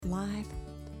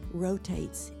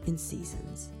rotates in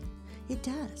seasons. It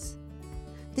does.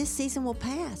 This season will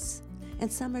pass.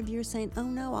 And some of you are saying, oh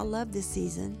no, I love this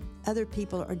season. Other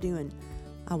people are doing,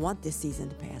 I want this season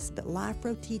to pass. But life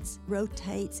rotates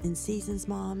in seasons,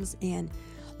 moms, and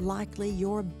likely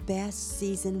your best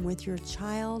season with your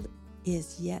child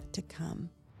is yet to come.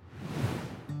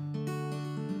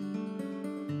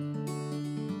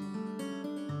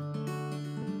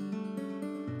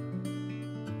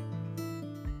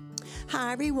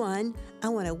 Hi, everyone. I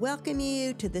want to welcome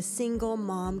you to the Single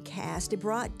Mom Cast,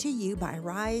 brought to you by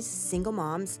Rise Single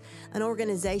Moms, an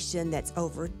organization that's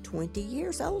over 20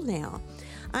 years old now.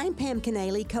 I'm Pam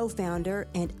Canale, co-founder,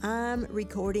 and I'm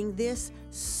recording this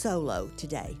solo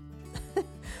today.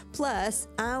 Plus,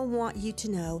 I want you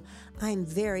to know I'm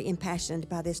very impassioned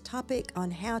by this topic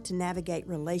on how to navigate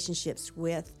relationships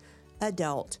with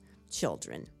adult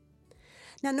children.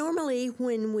 Now, normally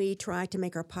when we try to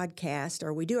make our podcast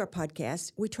or we do our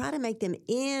podcast, we try to make them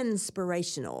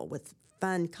inspirational with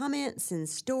fun comments and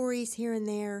stories here and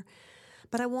there.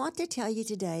 But I want to tell you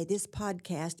today, this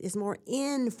podcast is more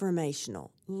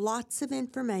informational, lots of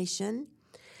information.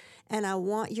 And I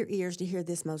want your ears to hear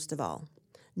this most of all.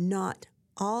 Not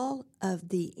all of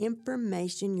the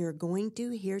information you're going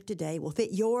to hear today will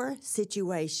fit your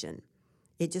situation.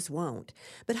 It just won't.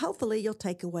 But hopefully you'll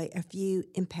take away a few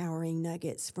empowering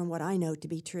nuggets from what I know to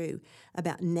be true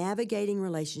about navigating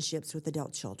relationships with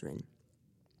adult children.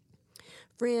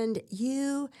 Friend,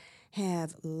 you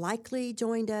have likely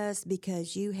joined us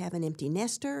because you have an empty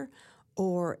nester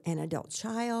or an adult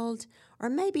child, or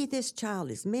maybe this child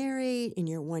is married and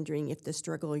you're wondering if the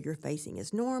struggle you're facing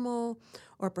is normal,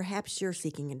 or perhaps you're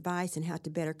seeking advice on how to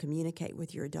better communicate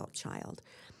with your adult child.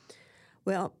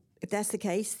 Well, if that's the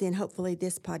case, then hopefully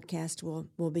this podcast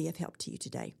will be of help to you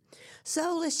today.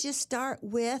 So let's just start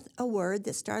with a word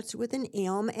that starts with an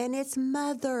M, and it's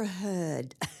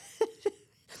motherhood.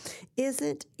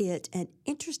 Isn't it an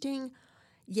interesting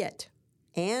yet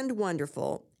and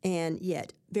wonderful and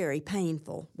yet very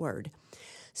painful word?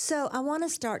 So I want to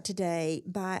start today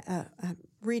by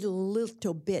read a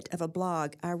little bit of a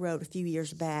blog I wrote a few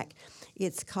years back.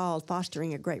 It's called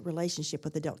Fostering a Great Relationship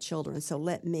with Adult Children. So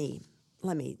let me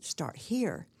start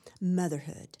here.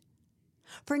 Motherhood.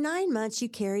 For 9 months, you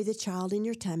carry the child in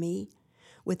your tummy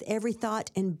with every thought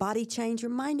and body change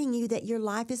reminding you that your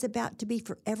life is about to be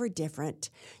forever different.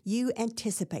 You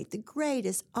anticipate the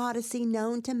greatest odyssey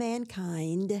known to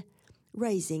mankind,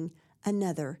 raising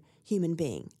another human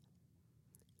being.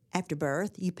 After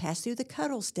birth, you pass through the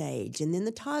cuddle stage and then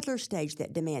the toddler stage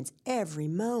that demands every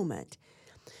moment.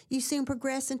 You soon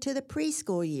progress into the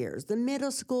preschool years, the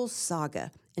middle school saga,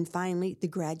 and finally the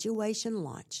graduation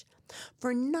launch.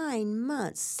 For 9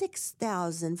 months,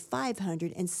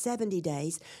 6,570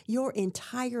 days, your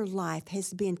entire life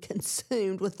has been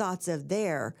consumed with thoughts of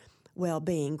their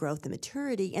well-being, growth, and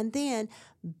maturity, and then,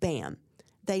 bam,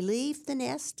 they leave the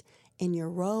nest and your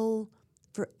role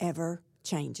forever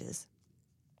changes.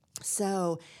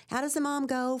 So, how does a mom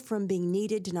go from being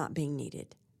needed to not being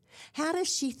needed? How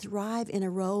does she thrive in a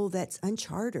role that's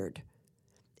uncharted?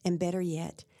 And better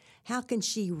yet, how can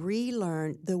she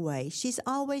relearn the way she's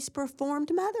always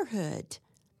performed motherhood?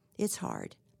 It's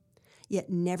hard. Yet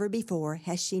never before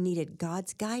has she needed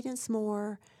God's guidance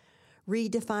more.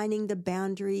 Redefining the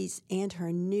boundaries and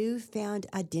her newfound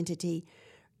identity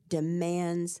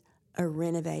demands a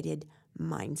renovated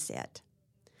mindset.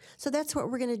 So that's what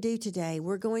we're going to do today.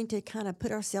 We're going to kind of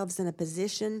put ourselves in a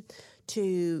position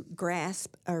to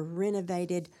grasp a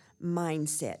renovated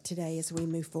mindset today as we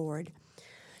move forward.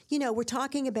 You know, we're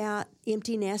talking about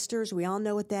empty nesters. We all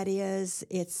know what that is.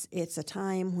 It's a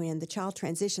time when the child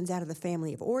transitions out of the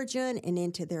family of origin and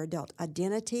into their adult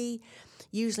identity.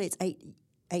 Usually it's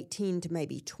 18 to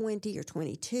maybe 20 or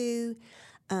 22.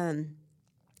 And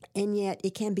yet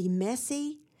it can be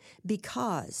messy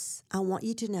because I want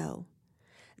you to know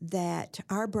that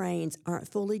our brains aren't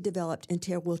fully developed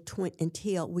until we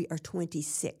are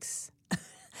 26.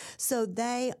 So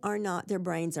their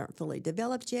brains aren't fully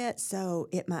developed yet, so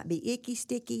it might be icky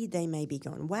sticky, they may be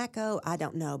going wacko, I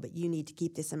don't know, but you need to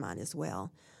keep this in mind as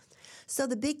well. So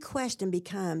the big question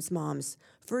becomes, moms,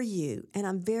 for you, and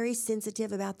I'm very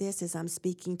sensitive about this as I'm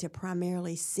speaking to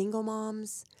primarily single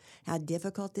moms, how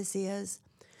difficult this is.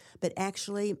 But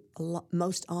actually,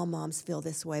 most all moms feel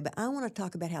this way. But I want to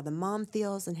talk about how the mom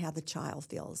feels and how the child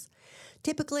feels.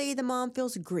 Typically, the mom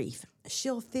feels grief.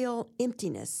 She'll feel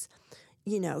emptiness.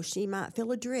 You know, she might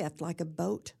feel adrift like a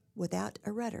boat without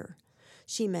a rudder.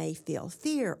 She may feel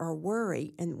fear or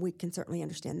worry, and we can certainly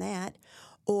understand that,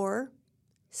 or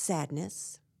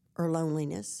sadness or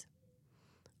loneliness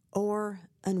or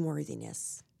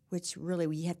unworthiness. which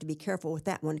really you have to be careful with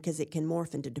that one because it can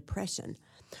morph into depression.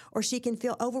 Or she can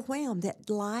feel overwhelmed that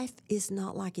life is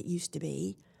not like it used to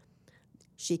be.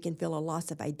 She can feel a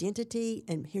loss of identity,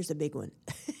 and here's a big one.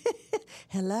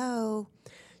 Hello.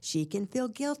 She can feel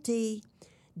guilty.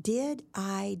 Did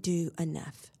I do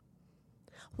enough?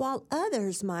 While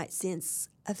others might sense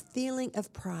a feeling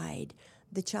of pride,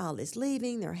 the child is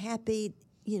leaving, they're happy,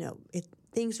 if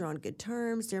things are on good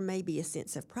terms, there may be a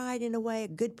sense of pride in a way, a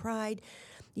good pride,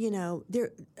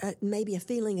 there may be a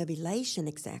feeling of elation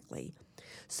exactly.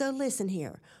 So listen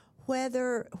here.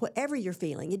 Whatever you're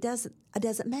feeling, it doesn't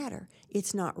matter.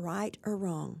 It's not right or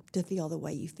wrong to feel the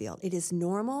way you feel. It is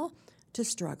normal to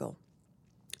struggle.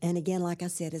 And again, like I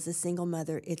said, as a single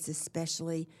mother, it's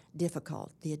especially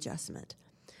difficult, the adjustment.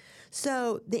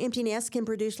 So the empty nest can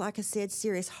produce, like I said,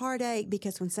 serious heartache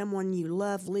because when someone you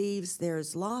love leaves,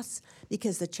 there's loss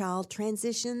because the child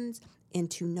transitions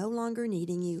into no longer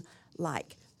needing you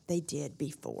like they did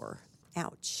before.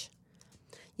 Ouch.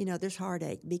 There's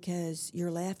heartache because you're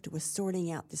left with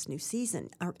sorting out this new season.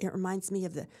 It reminds me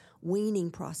of the weaning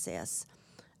process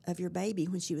of your baby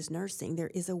when she was nursing.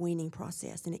 There is a weaning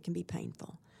process, and it can be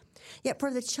painful. Yet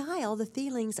for the child, the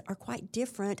feelings are quite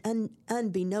different,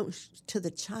 unbeknownst to the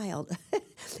child.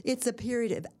 It's a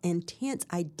period of intense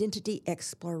identity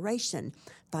exploration,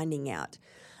 finding out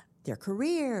their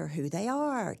career, who they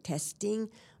are, testing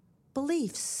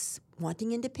beliefs,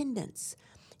 wanting independence.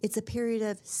 It's a period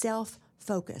of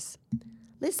self-focus.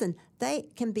 Listen, they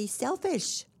can be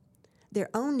selfish, their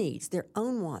own needs, their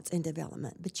own wants and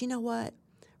development. But you know what?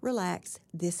 Relax.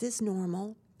 This is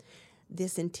normal.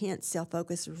 This intense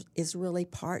self-focus is really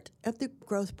part of the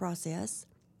growth process.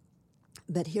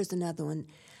 But here's another one.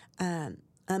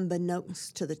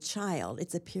 Unbeknownst to the child,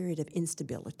 it's a period of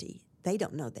instability. They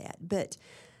don't know that, but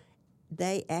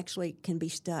they actually can be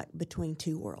stuck between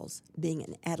two worlds, being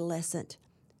an adolescent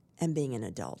and being an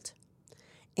adult.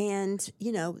 And,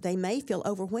 they may feel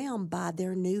overwhelmed by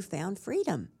their newfound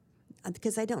freedom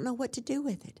because they don't know what to do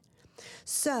with it.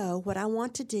 So what I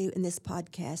want to do in this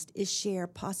podcast is share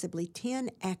possibly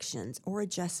 10 actions or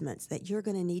adjustments that you're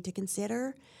going to need to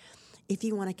consider if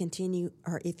you want to continue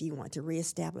or if you want to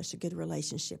reestablish a good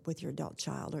relationship with your adult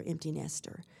child or empty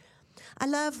nester. I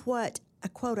love a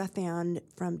quote I found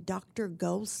from Dr.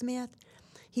 Goldsmith.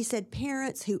 He said,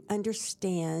 parents who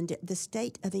understand the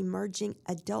state of emerging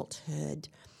adulthood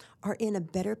are in a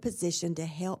better position to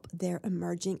help their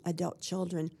emerging adult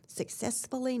children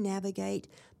successfully navigate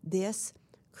this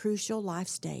crucial life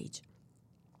stage,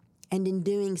 and in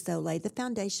doing so lay the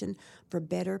foundation for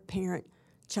better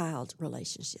parent-child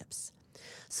relationships.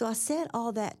 So I said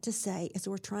all that to say, as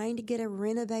we're trying to get a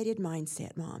renovated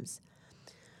mindset, moms,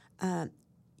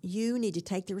 you need to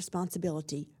take the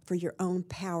responsibility for your own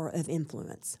power of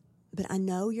influence. But I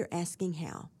know you're asking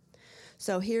how.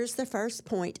 So here's the first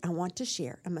point I want to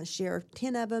share. I'm going to share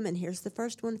 10 of them, and here's the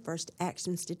first one, first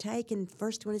actions to take. And the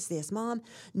first one is this. Mom,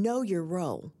 know your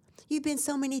role. You've been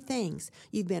so many things.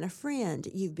 You've been a friend.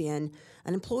 You've been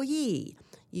an employee.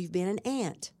 You've been an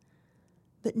aunt.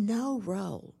 But no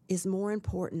role is more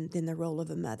important than the role of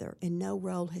a mother, and no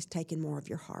role has taken more of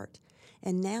your heart.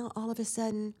 And now, all of a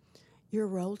sudden, your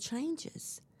role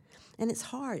changes. And it's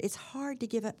hard. It's hard to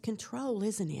give up control,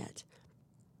 isn't it?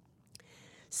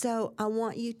 So I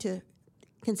want you to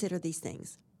consider these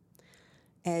things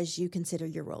as you consider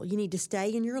your role. You need to stay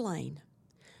in your lane.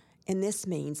 And this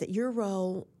means that your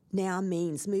role now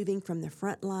means moving from the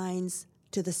front lines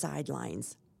to the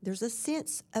sidelines. There's a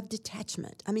sense of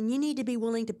detachment. I mean, you need to be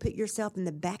willing to put yourself in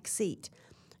the back seat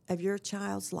of your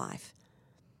child's life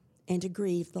and to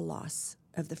grieve the loss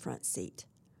of the front seat.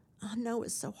 I know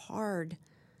it's so hard.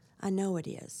 I know it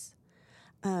is.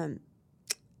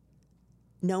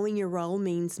 Knowing your role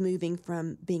means moving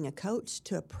from being a coach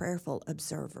to a prayerful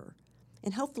observer,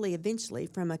 and hopefully eventually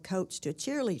from a coach to a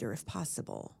cheerleader if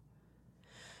possible.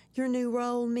 Your new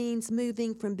role means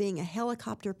moving from being a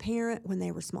helicopter parent when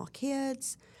they were small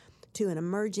kids to an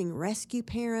emerging rescue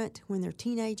parent when they're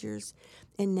teenagers.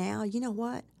 And now, you know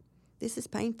what? This is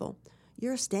painful.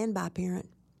 You're a standby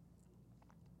parent.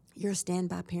 You're a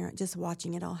standby parent just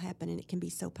watching it all happen, and it can be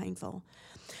so painful.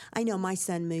 I know my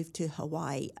son moved to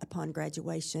Hawaii upon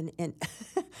graduation, and,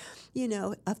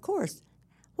 of course,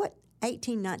 what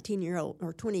 18, 19-year-old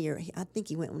or 20-year, I think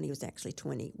he went when he was actually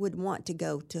 20, would want to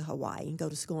go to Hawaii and go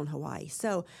to school in Hawaii.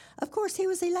 So, of course, he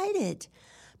was elated.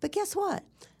 But guess what?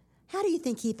 How do you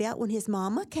think he felt when his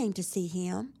mama came to see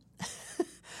him?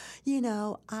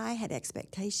 I had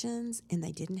expectations, and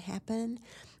they didn't happen.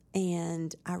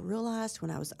 And I realized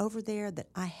when I was over there that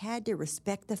I had to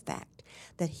respect the fact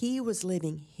that he was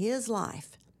living his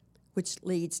life, which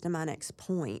leads to my next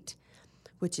point,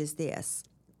 which is this.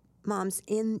 moms,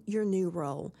 in your new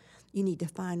role, you need to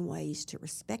find ways to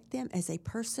respect them as a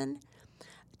person,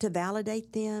 to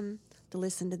validate them, to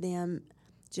listen to them.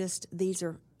 Just these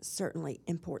are certainly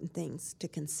important things to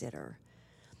consider.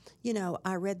 You know,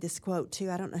 I read this quote too.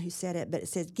 I don't know who said it, but it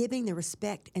says, "Giving the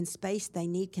respect and space they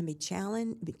need can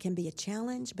be a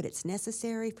challenge, but it's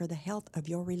necessary for the health of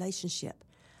your relationship."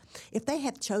 If they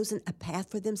have chosen a path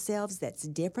for themselves that's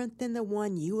different than the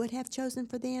one you would have chosen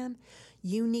for them,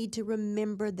 you need to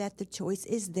remember that the choice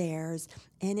is theirs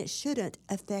and it shouldn't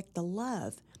affect the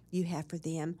love you have for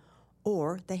them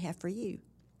or they have for you.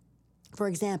 For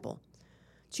example,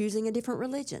 choosing a different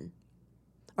religion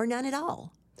or none at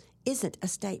all isn't a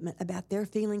statement about their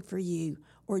feeling for you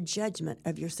or judgment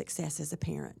of your success as a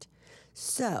parent.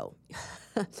 So,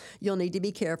 you'll need to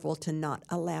be careful to not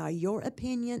allow your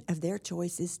opinion of their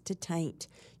choices to taint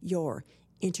your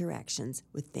interactions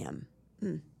with them.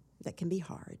 That can be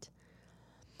hard.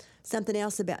 Something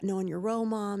else about knowing your role,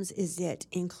 moms, is it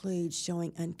includes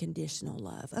showing unconditional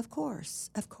love. Of course,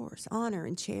 honor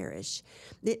and cherish.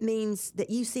 It means that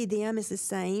you see them as the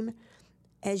same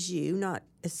as you, not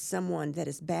as someone that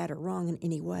is bad or wrong in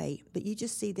any way, but you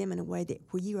just see them in a way that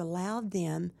where you allow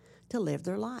them to live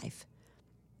their life.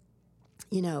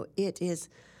 You know, it's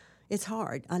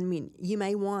hard. I mean, you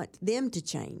may want them to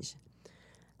change,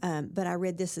 but I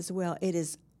read this as well. It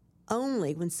is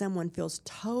only when someone feels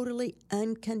totally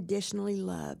unconditionally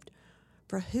loved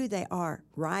for who they are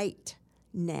right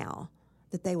now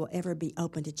that they will ever be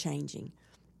open to changing.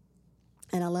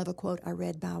 And I love a quote I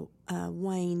read by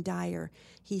Wayne Dyer.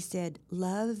 He said,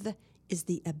 "Love is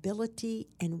the ability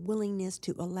and willingness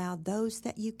to allow those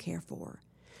that you care for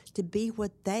to be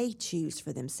what they choose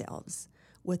for themselves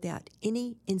without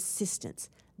any insistence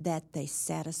that they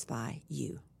satisfy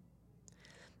you."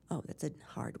 Oh, that's a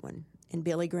hard one. And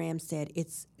Billy Graham said,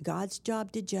 "It's God's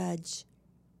job to judge.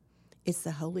 It's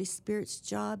the Holy Spirit's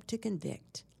job to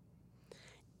convict.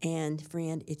 And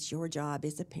friend, it's your job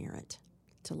as a parent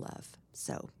to love."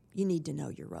 So you need to know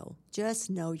your role. Just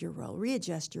know your role.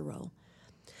 Readjust your role.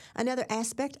 Another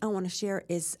aspect I want to share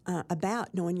is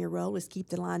about knowing your role is keep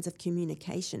the lines of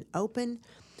communication open.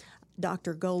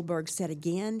 Dr. Goldberg said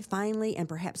again, finally, and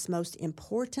perhaps most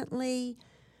importantly,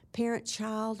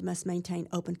 parent-child must maintain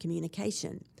open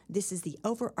communication. This is the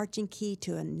overarching key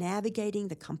to navigating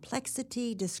the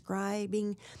complexity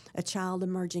describing a child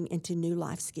emerging into new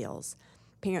life skills.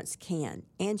 Parents can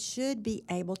and should be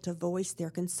able to voice their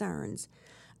concerns.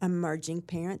 Emerging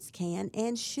parents can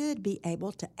and should be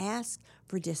able to ask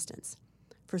for distance,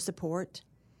 for support,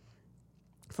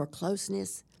 for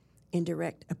closeness in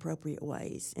direct, appropriate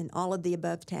ways. And all of the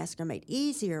above tasks are made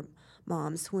easier,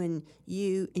 moms, when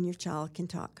you and your child can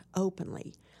talk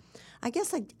openly. I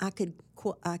guess I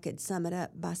could sum it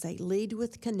up by saying, lead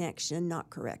with connection, not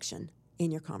correction,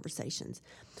 in your conversations.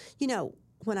 You know,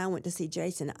 when I went to see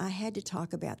Jason, I had to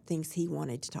talk about things he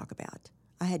wanted to talk about.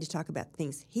 I had to talk about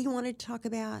things he wanted to talk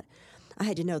about. I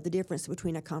had to know the difference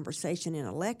between a conversation and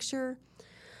a lecture.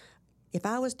 If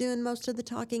I was doing most of the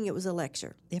talking, it was a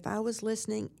lecture. If I was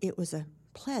listening, it was a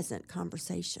pleasant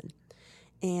conversation.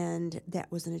 And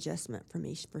that was an adjustment for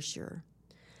me, for sure.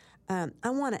 I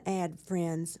want to add,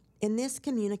 friends, in this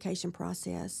communication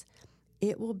process,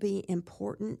 it will be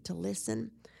important to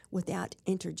listen without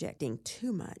interjecting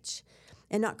too much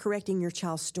and not correcting your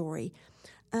child's story.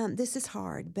 This is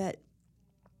hard, but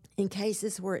in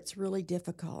cases where it's really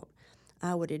difficult,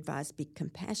 I would advise be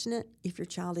compassionate if your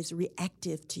child is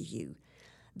reactive to you.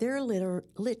 They're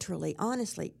literally,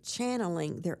 honestly,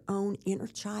 channeling their own inner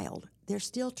child. They're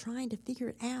still trying to figure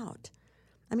it out.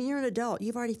 I mean, you're an adult.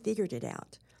 You've already figured it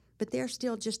out. But they're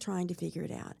still just trying to figure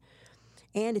it out.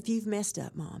 And if you've messed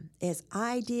up, Mom, as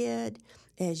I did,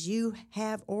 as you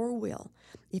have or will,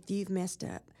 if you've messed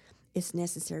up, it's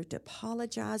necessary to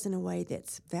apologize in a way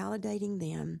that's validating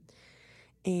them,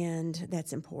 and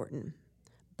that's important.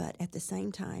 But at the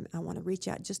same time, I want to reach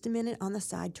out just a minute on the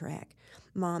sidetrack.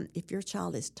 Mom, if your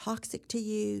child is toxic to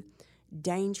you,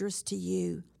 dangerous to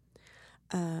you,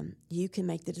 you can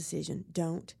make the decision.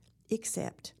 Don't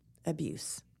accept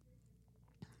abuse.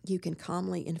 You can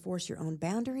calmly enforce your own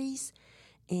boundaries,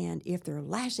 and if they're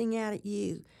lashing out at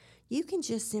you, you can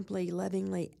just simply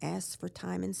lovingly ask for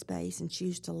time and space and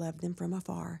choose to love them from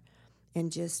afar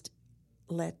and just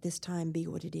let this time be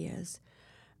what it is.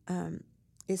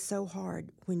 It's so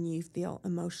hard when you feel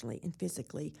emotionally and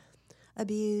physically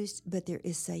abused, but there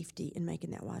is safety in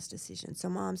making that wise decision. So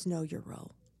moms, know your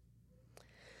role.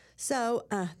 So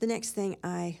the next thing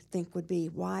I think would be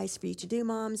wise for you to do,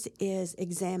 moms, is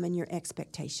examine your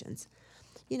expectations.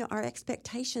 You know, our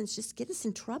expectations just get us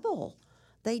in trouble.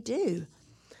 They do.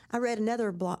 I wrote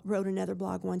another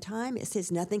blog one time. It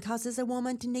says, nothing causes a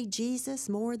woman to need Jesus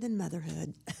more than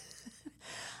motherhood.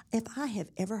 If I have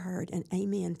ever heard an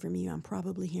amen from you, I'm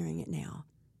probably hearing it now.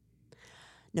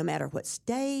 No matter what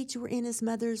stage we're in as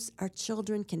mothers, our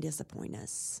children can disappoint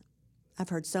us. I've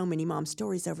heard so many mom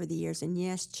stories over the years, and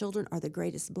yes, children are the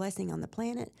greatest blessing on the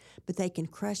planet, but they can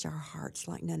crush our hearts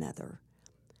like none other.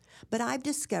 But I've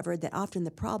discovered that often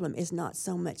the problem is not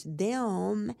so much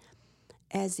them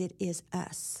as it is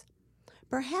us.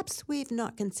 Perhaps we've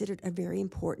not considered a very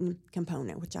important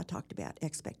component, which I talked about,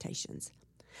 expectations.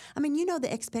 I mean, you know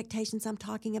the expectations I'm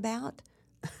talking about.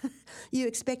 You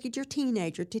expected your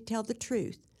teenager to tell the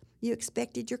truth. You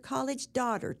expected your college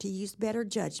daughter to use better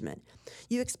judgment.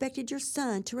 You expected your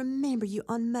son to remember you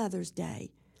on Mother's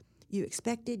Day. You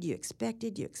expected.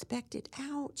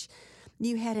 Ouch.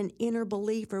 You had an inner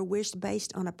belief or wish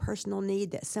based on a personal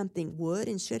need that something would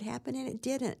and should happen, and it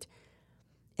didn't.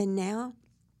 And now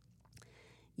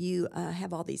you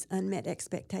have all these unmet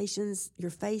expectations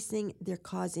you're facing. They're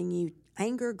causing you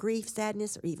anger, grief,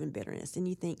 sadness, or even bitterness. And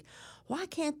you think, why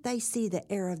can't they see the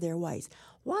error of their ways?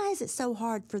 Why is it so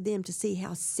hard for them to see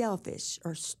how selfish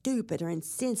or stupid or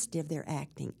insensitive they're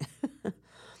acting?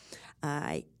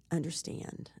 I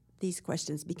understand. These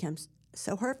questions become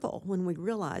so hurtful when we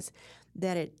realize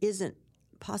that it isn't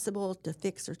possible to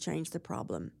fix or change the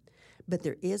problem. But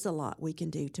there is a lot we can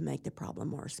do to make the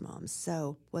problem worse, moms.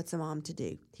 So what's a mom to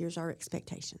do? Here's our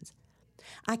expectations.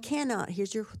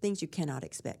 Here's your things you cannot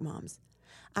expect, moms.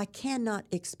 I cannot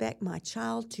expect my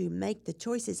child to make the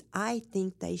choices I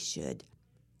think they should.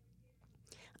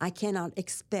 I cannot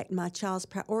expect my child's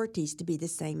priorities to be the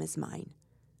same as mine.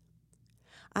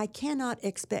 I cannot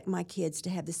expect my kids to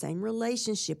have the same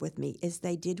relationship with me as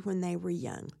they did when they were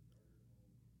young.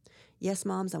 Yes,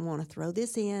 moms, I want to throw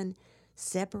this in.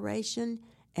 Separation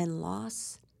and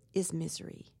loss is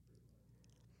misery.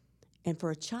 And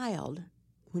for a child,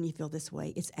 when you feel this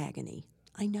way, it's agony.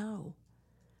 I know.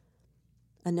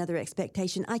 Another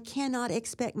expectation, I cannot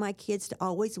expect my kids to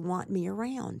always want me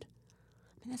around.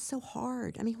 I mean, that's so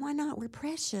hard. I mean, why not? We're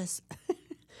precious.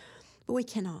 But we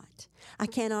cannot. I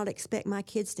cannot expect my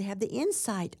kids to have the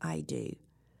insight I do.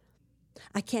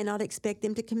 I cannot expect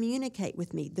them to communicate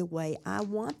with me the way I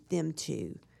want them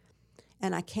to.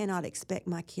 And I cannot expect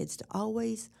my kids to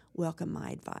always welcome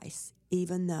my advice,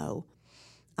 even though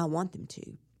I want them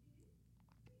to.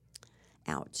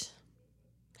 Ouch.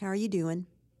 How are you doing?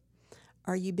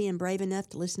 Are you being brave enough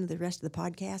to listen to the rest of the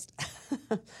podcast?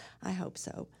 I hope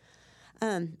so.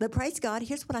 But praise God,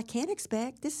 here's what I can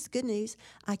expect. This is good news.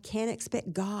 I can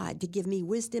expect God to give me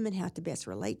wisdom in how to best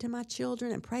relate to my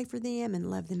children and pray for them and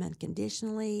love them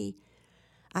unconditionally.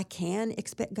 I can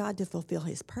expect God to fulfill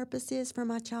His purposes for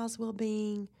my child's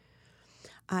well-being.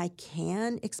 I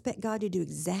can expect God to do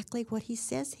exactly what He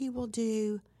says He will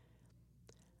do.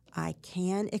 I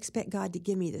can expect God to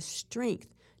give me the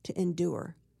strength to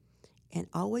endure and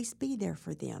always be there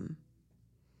for them.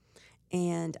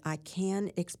 And I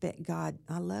can expect God,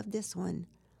 I love this one.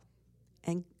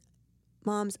 And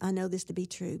moms, I know this to be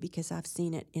true because I've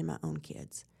seen it in my own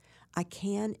kids. I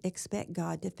can expect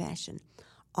God to fashion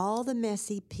all the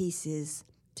messy pieces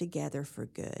together for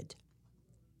good.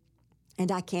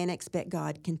 And I can expect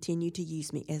God continue to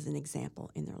use me as an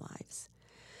example in their lives.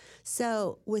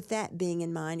 So with that being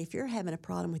in mind, if you're having a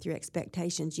problem with your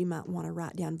expectations, you might want to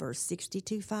write down verse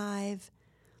 62:5.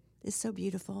 It's so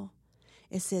beautiful.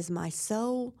 It says, my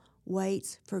soul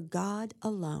waits for God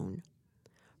alone,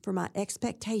 for my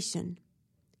expectation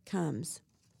comes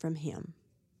from Him.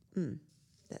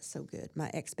 That's so good. My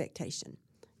expectation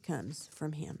comes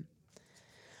from Him.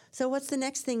 So what's the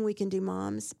next thing we can do,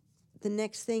 moms? The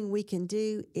next thing we can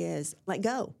do is let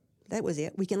go. That was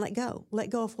it. We can let go. Let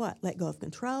go of what? Let go of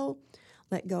control.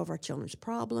 Let go of our children's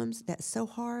problems. That's so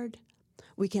hard.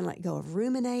 We can let go of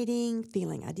ruminating,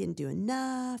 feeling I didn't do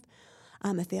enough.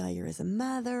 I'm a failure as a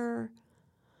mother.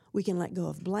 We can let go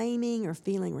of blaming or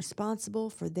feeling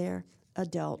responsible for their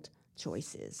adult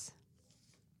choices.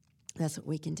 That's what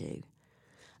we can do.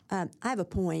 I have a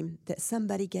poem that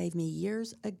somebody gave me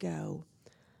years ago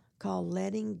called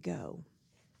Letting Go,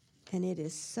 and it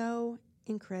is so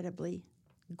incredibly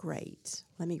great.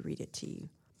 Let me read it to you.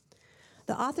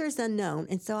 The author is unknown,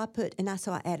 and so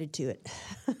I added to it.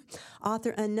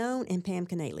 Author unknown and Pam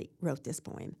Canale wrote this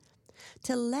poem.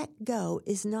 To let go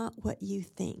is not what you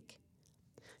think.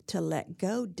 To let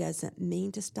go doesn't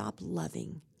mean to stop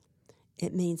loving.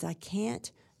 It means I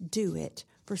can't do it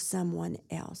for someone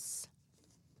else.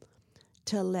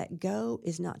 To let go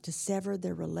is not to sever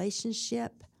the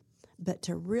relationship, but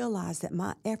to realize that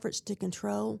my efforts to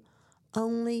control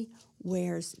only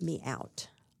wears me out.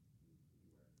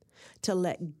 To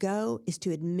let go is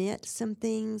to admit some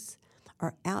things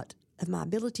are out of my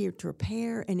ability to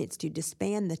repair, and it's to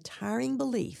disband the tiring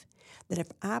belief that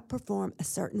if I perform a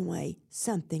certain way,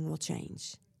 something will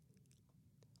change.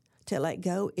 To let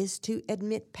go is to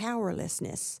admit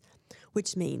powerlessness,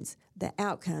 which means the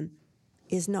outcome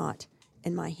is not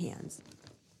in my hands.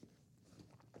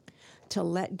 To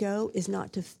let go is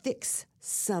not to fix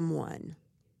someone.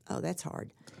 Oh, that's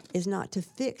hard. Is not to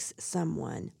fix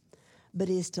someone, but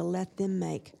is to let them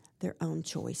make their own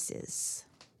choices.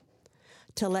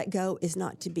 To let go is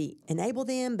not to enable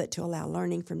them, but to allow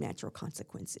learning from natural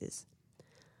consequences.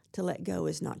 To let go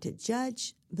is not to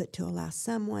judge, but to allow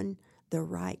someone the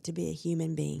right to be a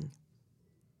human being.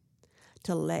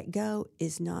 To let go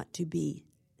is not to be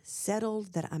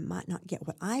settled that I might not get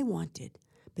what I wanted,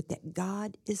 but that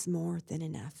God is more than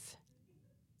enough.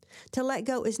 To let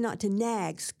go is not to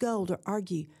nag, scold, or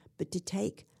argue, but to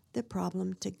take the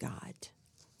problem to God.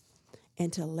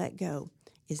 And to let go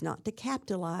is not to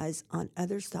capitalize on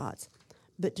others' thoughts,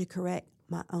 but to correct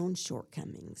my own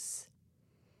shortcomings.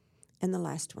 And the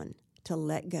last one, to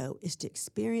let go is to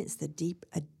experience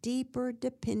a deeper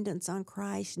dependence on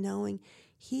Christ, knowing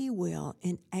He will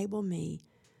enable me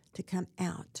to come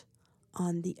out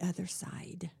on the other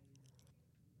side.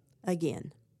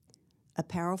 Again, a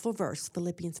powerful verse,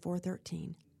 Philippians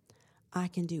 4:13. I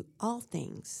can do all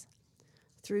things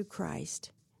through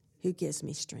Christ who gives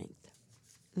me strength.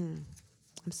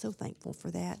 I'm so thankful for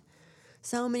that.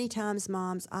 So many times,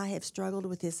 moms, I have struggled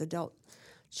with this adult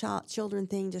children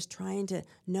thing, just trying to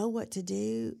know what to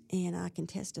do, and I can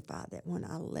testify that when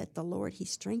I let the Lord, He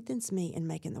strengthens me in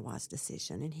making the wise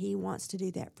decision, and He wants to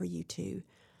do that for you too.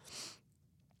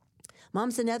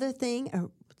 Moms, another thing, a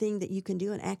thing that you can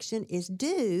do in action is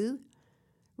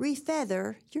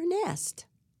refeather your nest.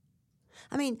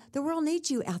 I mean, the world needs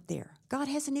you out there. God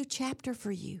has a new chapter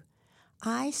for you.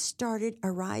 I started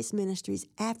Arise Ministries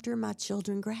after my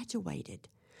children graduated.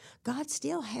 God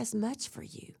still has much for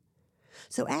you.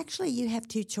 So actually, you have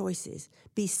two choices.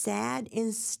 Be sad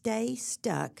and stay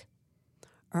stuck,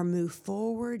 or move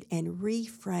forward and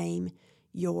reframe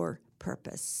your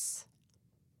purpose.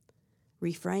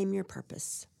 Reframe your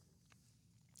purpose.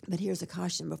 But here's a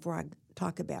caution before I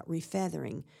talk about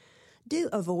refeathering. Do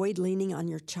avoid leaning on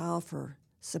your child for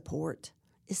support,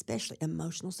 especially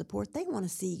emotional support. They want to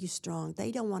see you strong.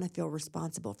 They don't want to feel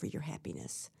responsible for your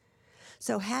happiness.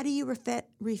 So how do you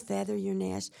refeather your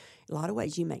nest? A lot of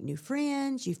ways. You make new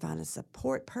friends. You find a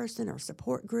support person or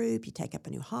support group. You take up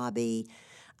a new hobby.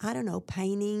 I don't know,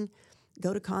 painting,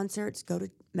 go to concerts, go to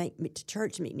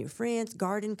church, meet new friends,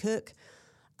 garden, cook.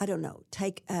 I don't know,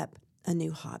 take up a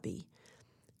new hobby.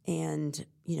 And,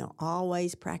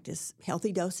 always practice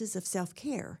healthy doses of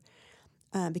self-care.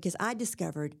 Because I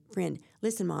discovered, friend,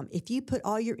 listen, Mom, if you put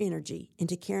all your energy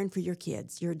into caring for your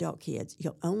kids, your adult kids,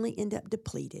 you'll only end up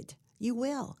depleted. You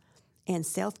will. And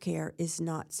self-care is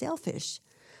not selfish.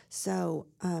 So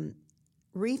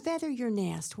refeather your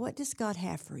nest. What does God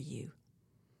have for you?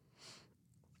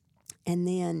 And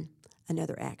then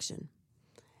another action.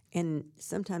 And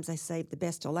sometimes I save the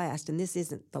best to last, and this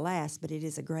isn't the last, but it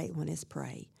is a great one, is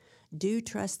pray. Do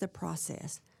trust the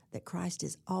process that Christ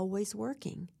is always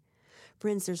working.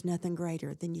 Friends, there's nothing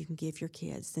greater than you can give your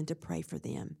kids than to pray for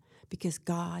them, because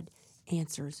God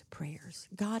answers prayers.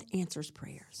 God answers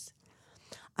prayers.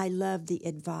 I love the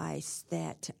advice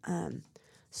that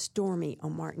Stormy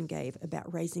O'Martin gave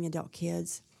about raising adult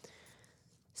kids.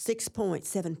 6 points,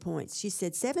 7 points. She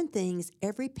said 7 things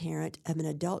every parent of an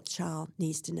adult child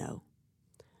needs to know.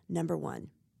 Number 1,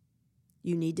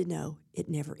 you need to know it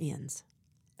never ends.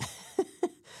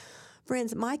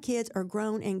 Friends, my kids are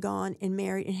grown and gone and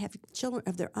married and have children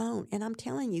of their own. And I'm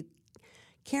telling you,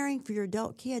 caring for your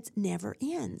adult kids never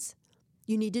ends.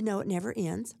 You need to know it never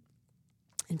ends.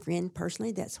 And friend,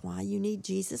 personally, that's why you need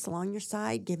Jesus along your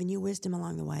side, giving you wisdom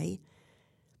along the way.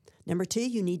 Number 2,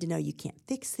 you need to know you can't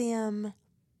fix them.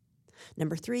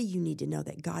 Number 3, you need to know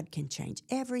that God can change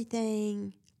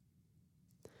everything.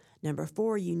 Number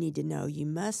 4, you need to know you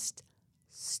must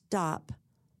stop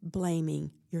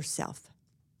blaming yourself.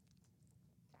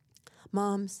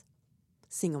 Moms,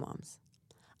 single moms,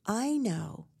 I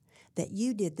know that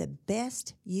you did the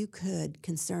best you could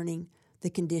concerning the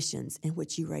conditions in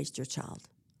which you raised your child.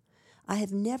 I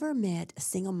have never met a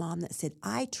single mom that said,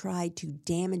 I tried to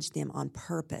damage them on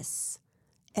purpose,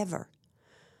 ever.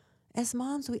 As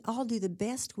moms, we all do the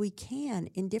best we can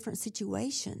in different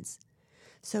situations.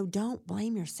 So don't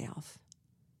blame yourself.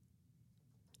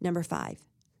 Number 5,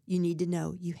 you need to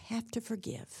know you have to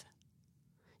forgive.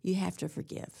 You have to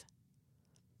forgive.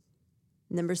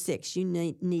 Number 6, you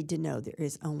need to know there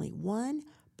is only one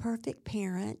perfect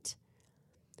parent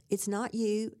It's not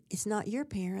you. It's not your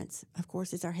parents. Of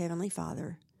course, it's our Heavenly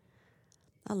Father.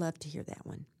 I love to hear that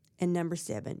one. And number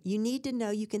 7, you need to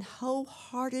know you can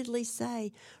wholeheartedly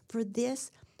say, for this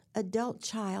adult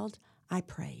child, I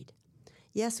prayed.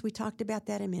 Yes, we talked about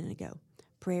that a minute ago.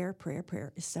 Prayer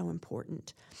is so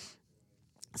important.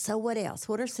 So what else?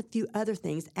 What are a few other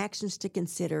things, actions to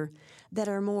consider that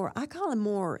are more, I call them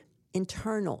more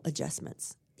internal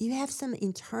adjustments. You have some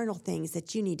internal things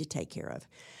that you need to take care of.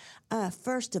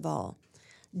 First of all,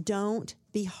 don't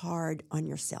be hard on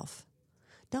yourself.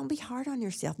 Don't be hard on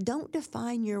yourself. Don't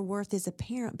define your worth as a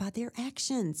parent by their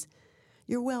actions.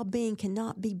 Your well-being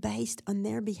cannot be based on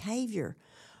their behavior,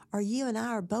 or you and I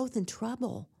are both in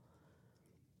trouble.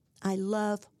 I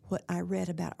love what I read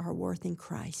about our worth in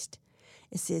Christ.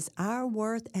 It says, our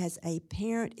worth as a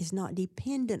parent is not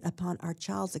dependent upon our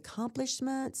child's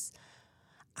accomplishments.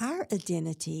 Our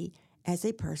identity as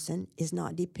a person is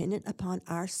not dependent upon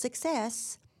our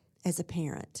success as a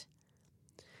parent.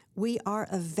 We are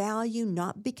of value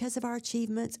not because of our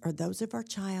achievements or those of our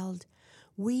child.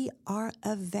 We are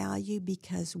of value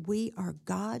because we are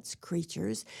God's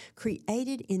creatures,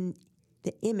 created in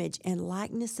the image and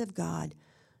likeness of God,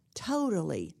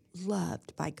 totally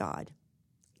loved by God.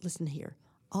 Listen here.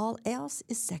 All else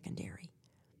is secondary.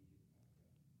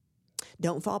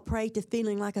 Don't fall prey to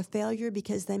feeling like a failure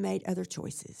because they made other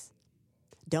choices.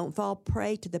 Don't fall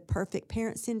prey to the perfect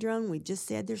parent syndrome. We've just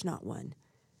said there's not one.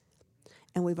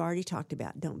 And we've already talked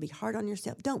about don't be hard on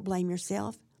yourself. Don't blame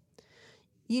yourself.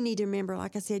 You need to remember,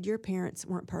 like I said, your parents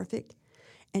weren't perfect.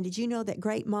 And did you know that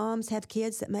great moms have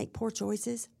kids that make poor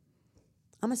choices?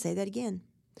 I'm going to say that again.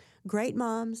 Great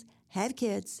moms have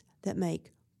kids that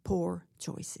make poor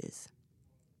choices.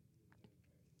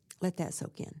 Let that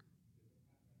soak in.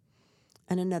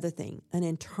 And another thing, an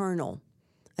internal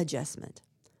adjustment.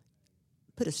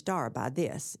 Put a star by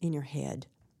this in your head.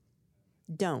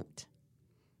 Don't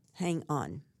hang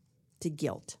on to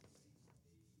guilt.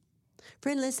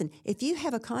 Friend, listen, if you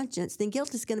have a conscience, then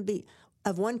guilt is going to be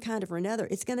of one kind or another.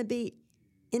 It's going to be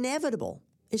inevitable.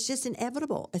 It's just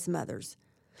inevitable as mothers.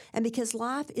 And because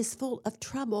life is full of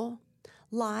trouble,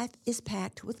 life is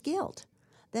packed with guilt.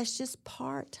 That's just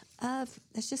part of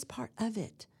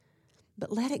it.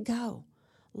 But let it go.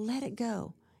 Let it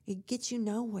go. It gets you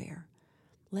nowhere.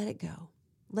 Let it go.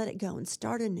 Let it go and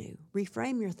start anew.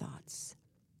 Reframe your thoughts.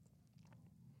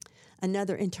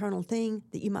 Another internal thing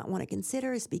that you might want to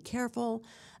consider is be careful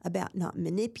about not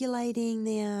manipulating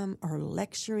them or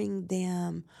lecturing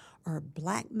them or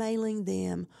blackmailing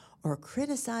them or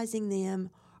criticizing them,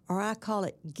 or I call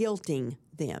it guilting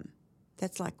them.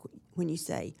 That's like when you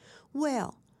say,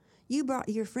 well, you brought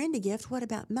your friend a gift, what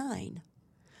about mine?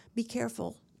 Be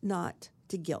careful not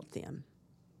to guilt them.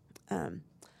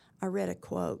 I read a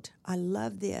quote. I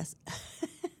love this.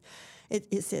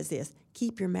 It says this,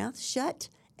 keep your mouth shut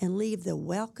and leave the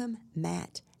welcome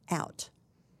mat out.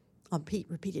 I'll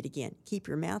repeat it again. Keep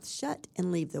your mouth shut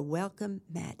and leave the welcome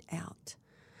mat out.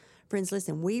 Friends,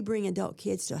 listen, we bring adult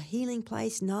kids to a healing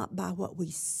place not by what we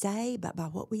say, but by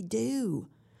what we do.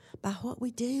 By what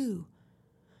we do.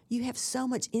 You have so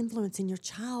much influence in your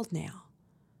child now.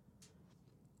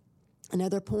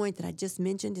 Another point that I just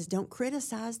mentioned is don't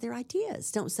criticize their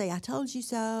ideas. Don't say, I told you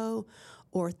so,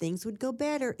 or things would go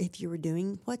better if you were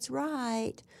doing what's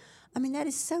right. I mean, that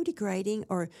is so degrading,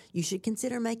 or you should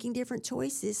consider making different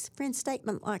choices. Friends,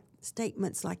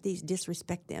 statements like these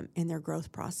disrespect them in their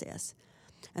growth process.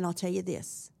 And I'll tell you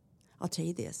this.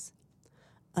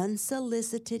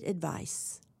 Unsolicited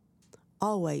advice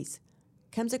always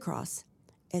comes across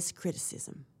as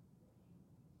criticism.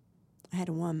 I had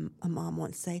a mom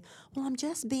once say, well, I'm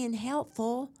just being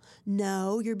helpful.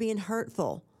 No, you're being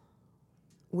hurtful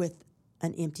with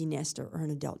an empty nester or an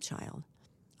adult child.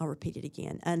 I'll repeat it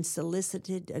again.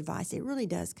 Unsolicited advice, it really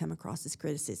does come across as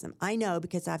criticism. I know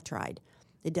because I've tried.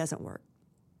 It doesn't work.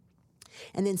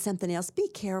 And then something else, be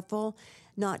careful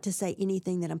not to say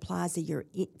anything that implies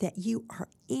that you are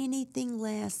anything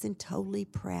less than totally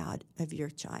proud of your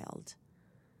child.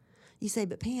 You say,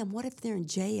 but Pam, what if they're in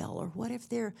jail? Or what if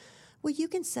they're, well, you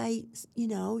can say,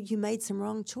 you made some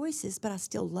wrong choices, but I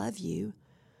still love you.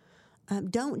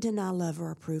 Don't deny love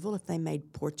or approval if they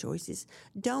made poor choices.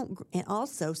 And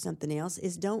also something else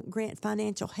is don't grant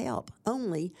financial help.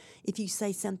 Only if you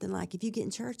say something like, if you get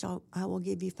in church, I will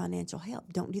give you financial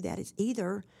help. Don't do that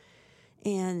either.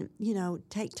 And,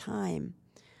 take time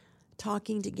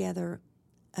talking together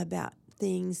about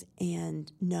things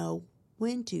and know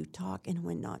when to talk and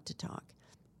when not to talk.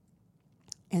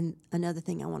 And another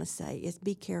thing I want to say is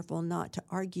be careful not to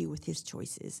argue with his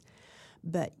choices.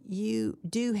 But you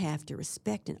do have to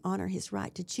respect and honor his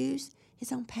right to choose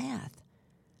his own path.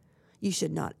 You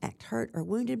should not act hurt or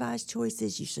wounded by his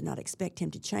choices. You should not expect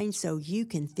him to change so you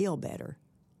can feel better.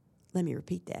 Let me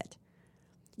repeat that.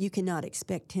 You cannot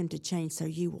expect him to change so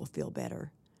you will feel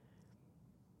better.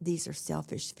 These are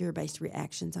selfish, fear-based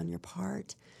reactions on your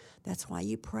part. That's why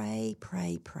you pray,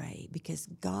 pray, pray, because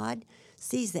God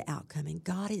sees the outcome and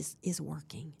God is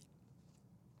working.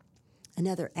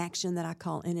 Another action that I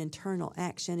call an internal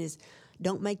action is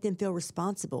don't make them feel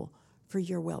responsible for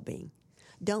your well-being.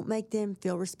 Don't make them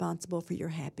feel responsible for your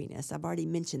happiness. I've already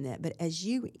mentioned that. But as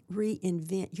you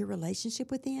reinvent your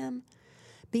relationship with them,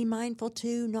 be mindful,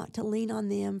 too, not to lean on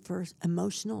them for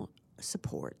emotional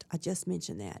support. I just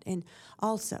mentioned that. And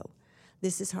also,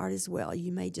 this is hard as well.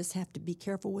 You may just have to be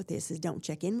careful with this, is don't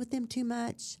check in with them too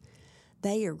much.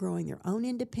 They are growing their own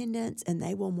independence, and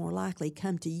they will more likely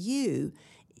come to you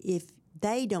if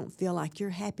they don't feel like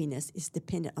your happiness is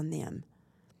dependent on them.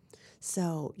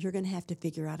 So you're going to have to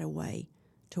figure out a way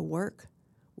to work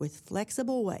with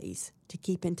flexible ways to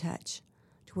keep in touch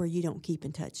to where you don't keep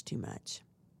in touch too much.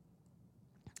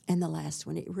 And the last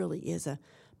one, it really is a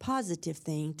positive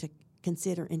thing to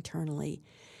consider internally,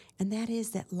 and that is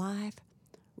that life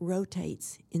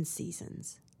rotates in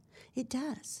seasons. It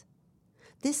does.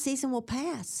 This season will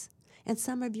pass. And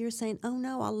some of you are saying, oh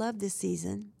no, I love this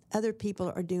season. Other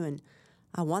people are doing,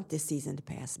 I want this season to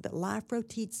pass. But life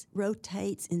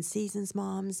rotates in seasons,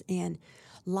 moms, and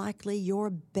likely your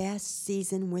best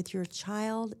season with your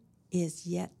child is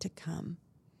yet to come.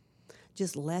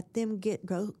 Just let them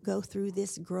go through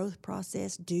this growth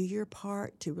process. Do your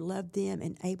part to love them,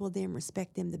 enable them,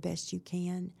 respect them the best you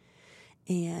can,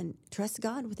 and trust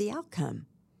God with the outcome.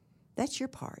 That's your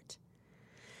part.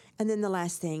 And then the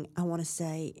last thing I want to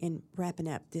say in wrapping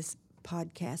up this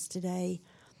podcast today,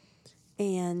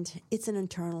 and it's an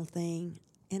internal thing,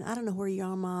 and I don't know where you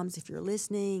are, moms, if you're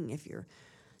listening, if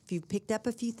you've picked up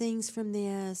a few things from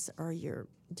this, or you're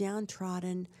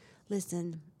downtrodden,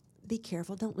 listen, be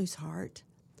careful. Don't lose heart.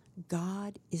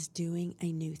 God is doing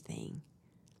a new thing.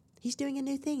 He's doing a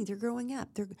new thing. They're growing up.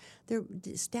 They're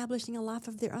establishing a life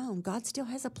of their own. God still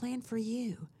has a plan for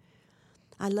you.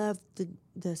 I love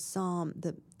the Psalm,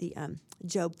 the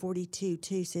Job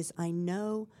 42:2 says, I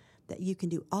know that you can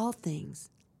do all things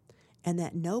and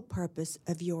that no purpose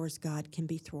of yours, God, can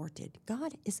be thwarted.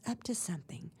 God is up to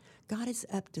something. God is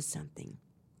up to something.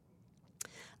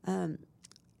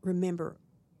 Remember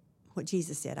what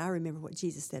Jesus said. I remember what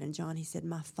Jesus said in John. He said,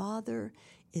 my Father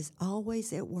is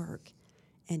always at work,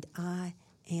 and I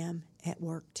am at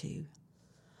work too.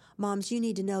 Moms, you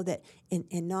need to know that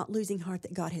in not losing heart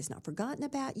that God has not forgotten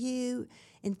about you.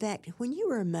 In fact, when you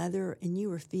were a mother and you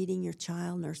were feeding your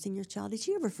child, nursing your child, did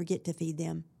you ever forget to feed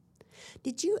them?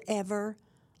 Did you ever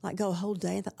go a whole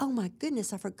day and think, oh my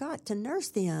goodness, I forgot to nurse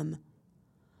them?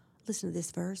 Listen to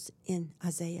this verse in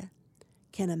Isaiah.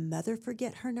 Can a mother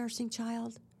forget her nursing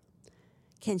child?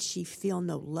 Can she feel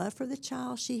no love for the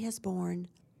child she has borne?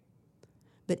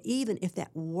 But even if that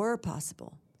were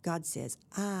possible, God says,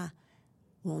 I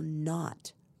will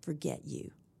not forget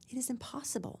you. It is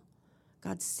impossible.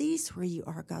 God sees where you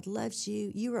are. God loves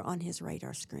you. You are on his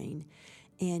radar screen.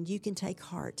 And you can take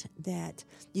heart that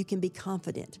you can be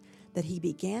confident that he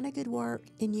began a good work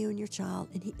in you and your child,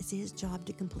 and it's his job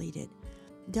to complete it.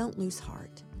 Don't lose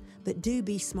heart, but do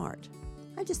be smart.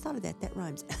 I just thought of that. That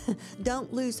rhymes.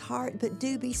 Don't lose heart, but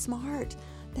do be smart.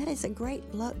 That is a great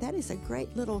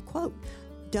little quote.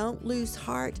 Don't lose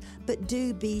heart, but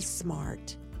do be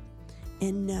smart.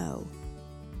 And know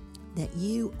that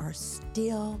you are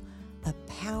still a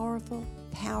powerful,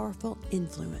 powerful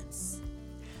influence.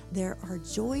 There are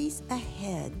joys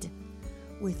ahead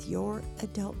with your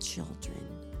adult children,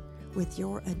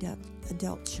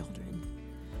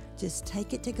 Just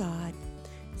take it to God,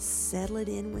 settle it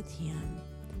in with him,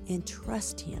 and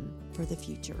trust him for the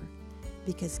future.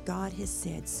 Because God has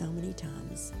said so many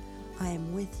times, I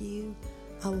am with you,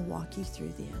 I will walk you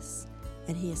through this.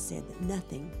 And he has said that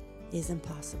nothing is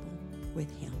impossible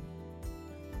with him.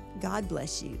 God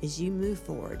bless you as you move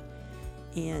forward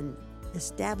in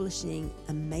establishing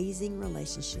amazing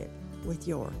relationship with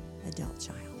your adult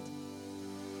child.